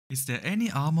Is there any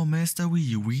armor mastery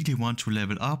you really want to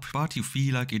level up, but you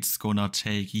feel like it's gonna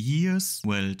take years?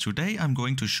 Well, today I'm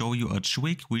going to show you a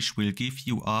trick which will give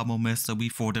you armor mastery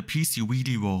for the piece you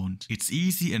really want. It's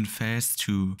easy and fast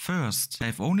too. First,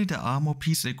 have only the armor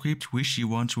piece equipped which you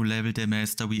want to level the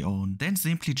mastery on. Then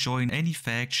simply join any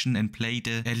faction and play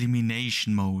the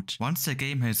elimination mode. Once the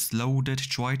game has loaded,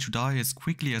 try to die as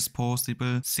quickly as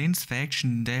possible. Since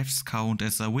faction deaths count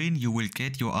as a win, you will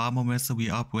get your armor mastery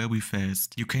up very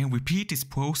fast. You can repeat this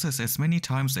process as many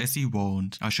times as you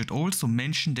want. I should also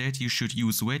mention that you should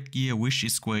use red gear which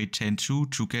is grade 10 too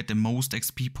to get the most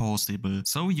XP possible,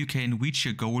 so you can reach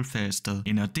your goal faster.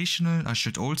 In addition, I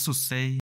should also say